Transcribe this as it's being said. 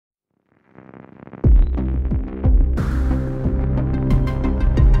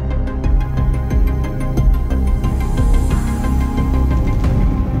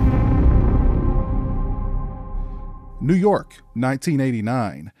New York,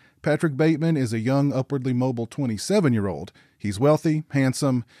 1989. Patrick Bateman is a young, upwardly mobile 27-year-old. He's wealthy,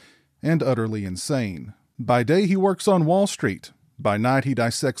 handsome, and utterly insane. By day, he works on Wall Street. By night, he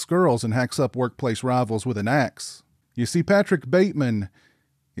dissects girls and hacks up workplace rivals with an axe. You see, Patrick Bateman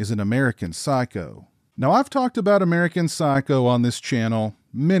is an American Psycho. Now, I've talked about American Psycho on this channel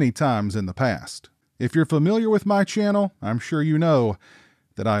many times in the past. If you're familiar with my channel, I'm sure you know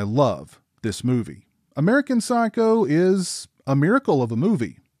that I love this movie. American Psycho is a miracle of a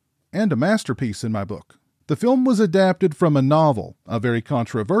movie and a masterpiece in my book. The film was adapted from a novel, a very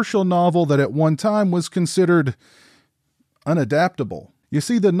controversial novel that at one time was considered unadaptable. You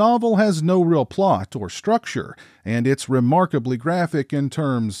see, the novel has no real plot or structure, and it's remarkably graphic in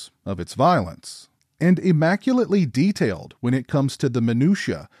terms of its violence, and immaculately detailed when it comes to the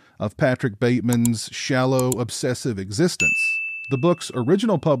minutiae of Patrick Bateman's shallow, obsessive existence. The book's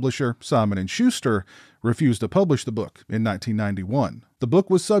original publisher, Simon & Schuster, refused to publish the book in 1991. The book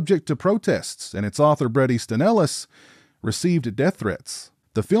was subject to protests, and its author, Bret Easton Ellis, received death threats.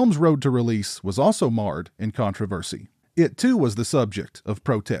 The film's road to release was also marred in controversy. It too was the subject of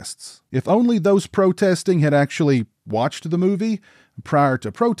protests. If only those protesting had actually watched the movie prior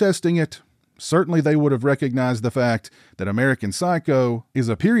to protesting it, certainly they would have recognized the fact that American Psycho is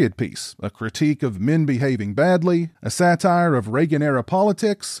a period piece, a critique of men behaving badly, a satire of Reagan-era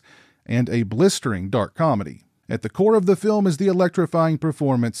politics, and a blistering dark comedy. At the core of the film is the electrifying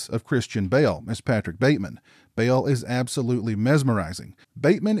performance of Christian Bale as Patrick Bateman. Bale is absolutely mesmerizing.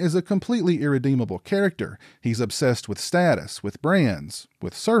 Bateman is a completely irredeemable character. He's obsessed with status, with brands,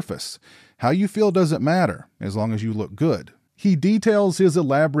 with surface. How you feel doesn't matter, as long as you look good. He details his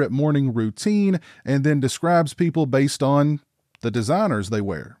elaborate morning routine and then describes people based on the designers they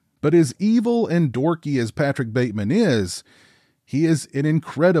wear. But as evil and dorky as Patrick Bateman is, he is an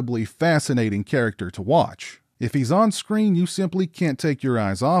incredibly fascinating character to watch. If he's on screen, you simply can't take your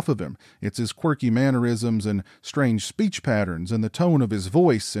eyes off of him. It's his quirky mannerisms and strange speech patterns and the tone of his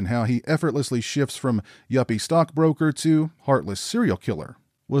voice and how he effortlessly shifts from yuppie stockbroker to heartless serial killer.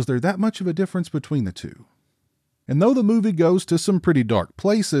 Was there that much of a difference between the two? And though the movie goes to some pretty dark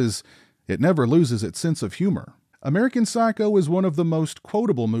places, it never loses its sense of humor. American Psycho is one of the most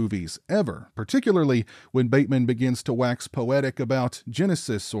quotable movies ever, particularly when Bateman begins to wax poetic about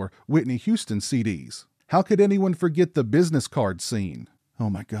Genesis or Whitney Houston CDs. How could anyone forget the business card scene? Oh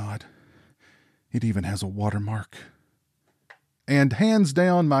my God, it even has a watermark. And hands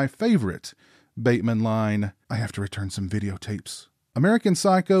down my favorite Bateman line, I have to return some videotapes. American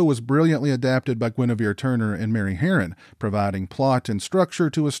Psycho was brilliantly adapted by Guinevere Turner and Mary Harron, providing plot and structure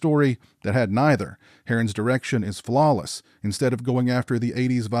to a story that had neither. Harron's direction is flawless. Instead of going after the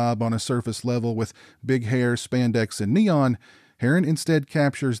 80s vibe on a surface level with big hair, spandex, and neon, Harron instead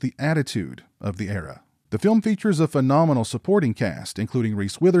captures the attitude of the era. The film features a phenomenal supporting cast, including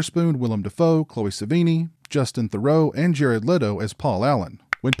Reese Witherspoon, Willem Dafoe, Chloe Sevigny, Justin Theroux, and Jared Leto as Paul Allen.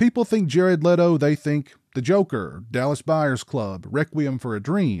 When people think Jared Leto, they think The Joker, Dallas Buyers Club, Requiem for a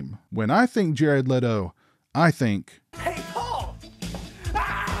Dream. When I think Jared Leto, I think, Hey, Paul!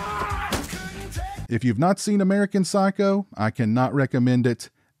 Ah! If you've not seen American Psycho, I cannot recommend it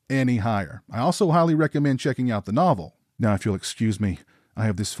any higher. I also highly recommend checking out the novel. Now, if you'll excuse me, I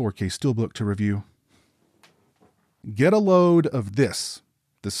have this 4K Steelbook to review. Get a load of this.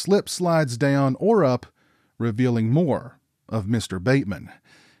 The slip slides down or up, revealing more of Mr. Bateman.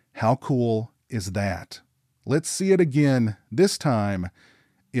 How cool is that? Let's see it again, this time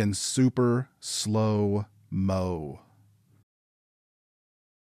in super slow-mo.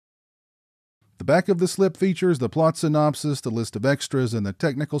 The back of the slip features the plot synopsis, the list of extras, and the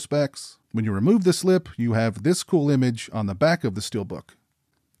technical specs. When you remove the slip, you have this cool image on the back of the Steelbook.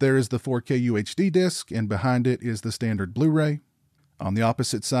 There is the 4K UHD disc, and behind it is the standard Blu-ray. On the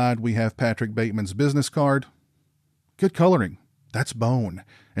opposite side, we have Patrick Bateman's business card. Good coloring. That's bone.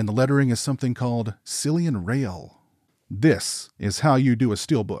 And the lettering is something called Cillian Rail. This is how you do a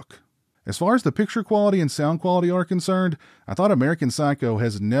Steelbook. As far as the picture quality and sound quality are concerned, I thought American Psycho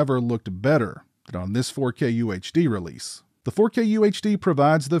has never looked better than on this 4K UHD release. The 4K UHD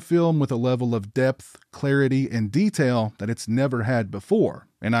provides the film with a level of depth, clarity, and detail that it's never had before.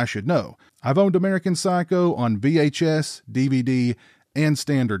 And I should know, I've owned American Psycho on VHS, DVD, and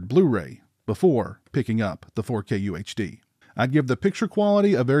standard Blu-ray before picking up the 4K UHD. I'd give the picture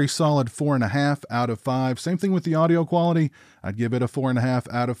quality a very solid 4.5 out of 5. Same thing with the audio quality. I'd give it a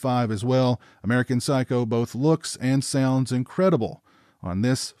 4.5 out of 5 as well. American Psycho both looks and sounds incredible on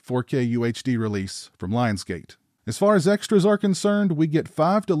this 4K UHD release from Lionsgate. As far as extras are concerned, we get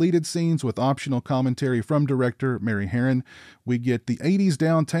 5 deleted scenes with optional commentary from director Mary Harron. We get The 80s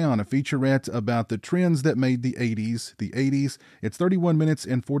Downtown, a featurette about the trends that made the 80s the 80s. It's 31 minutes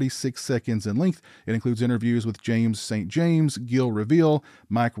and 46 seconds in length. It includes interviews with James St. James, Gil Reveal,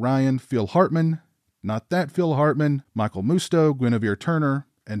 Mike Ryan, Phil Hartman, not that Phil Hartman, Michael Musto, Guinevere Turner,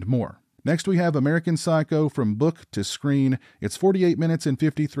 and more. Next, we have American Psycho from book to screen. It's 48 minutes and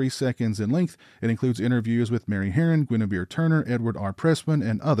 53 seconds in length. It includes interviews with Mary Harron, Guinevere Turner, Edward R. Pressman,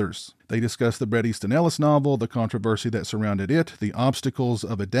 and others. They discuss the Bret Easton Ellis novel, the controversy that surrounded it, the obstacles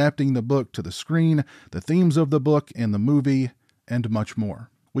of adapting the book to the screen, the themes of the book and the movie, and much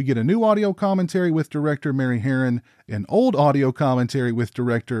more. We get a new audio commentary with director Mary Harron, an old audio commentary with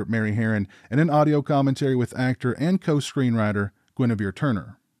director Mary Harron, and an audio commentary with actor and co-screenwriter Guinevere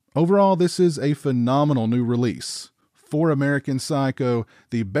Turner. Overall, this is a phenomenal new release for American Psycho,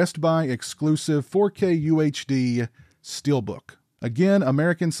 the Best Buy exclusive 4K UHD Steelbook. Again,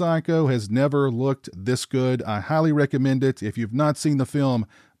 American Psycho has never looked this good. I highly recommend it. If you've not seen the film,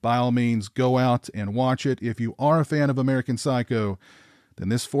 by all means, go out and watch it. If you are a fan of American Psycho, then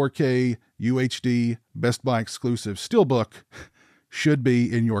this 4K UHD Best Buy exclusive Steelbook should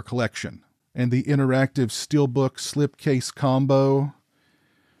be in your collection. And the interactive Steelbook slipcase combo,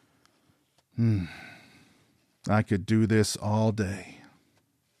 I could do this all day.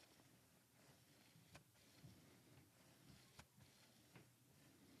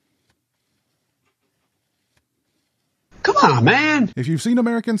 Come on, man! If you've seen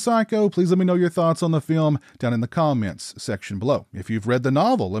American Psycho, please let me know your thoughts on the film down in the comments section below. If you've read the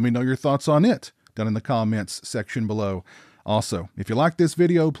novel, let me know your thoughts on it down in the comments section below. Also, if you like this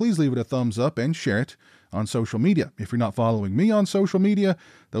video, please leave it a thumbs up and share it on social media. If you're not following me on social media,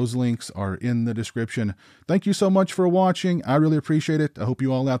 those links are in the description. Thank you so much for watching. I really appreciate it. I hope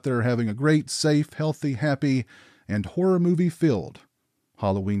you all out there are having a great, safe, healthy, happy, and horror movie filled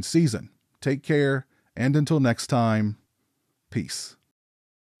Halloween season. Take care, and until next time, peace.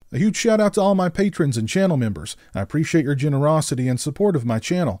 A huge shout out to all my patrons and channel members. I appreciate your generosity and support of my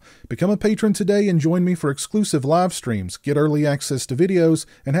channel. Become a patron today and join me for exclusive live streams, get early access to videos,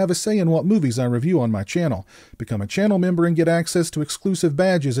 and have a say in what movies I review on my channel. Become a channel member and get access to exclusive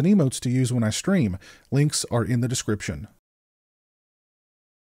badges and emotes to use when I stream. Links are in the description.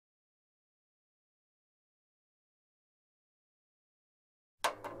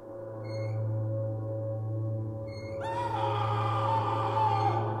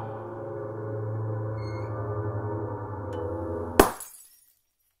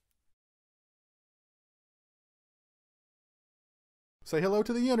 Say hello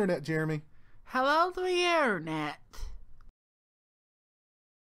to the internet, Jeremy. Hello to the internet.